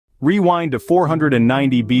Rewind to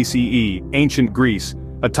 490 BCE, ancient Greece,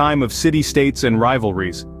 a time of city-states and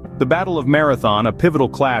rivalries. The Battle of Marathon, a pivotal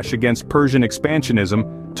clash against Persian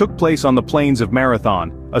expansionism, took place on the plains of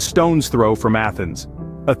Marathon, a stone's throw from Athens.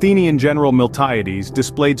 Athenian general Miltiades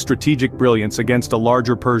displayed strategic brilliance against a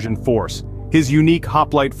larger Persian force. His unique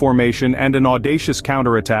hoplite formation and an audacious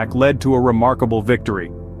counterattack led to a remarkable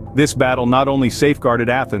victory. This battle not only safeguarded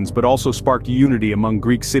Athens but also sparked unity among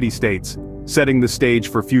Greek city-states, setting the stage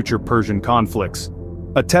for future Persian conflicts.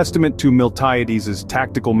 A testament to Miltiades'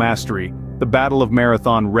 tactical mastery, the Battle of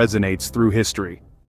Marathon resonates through history.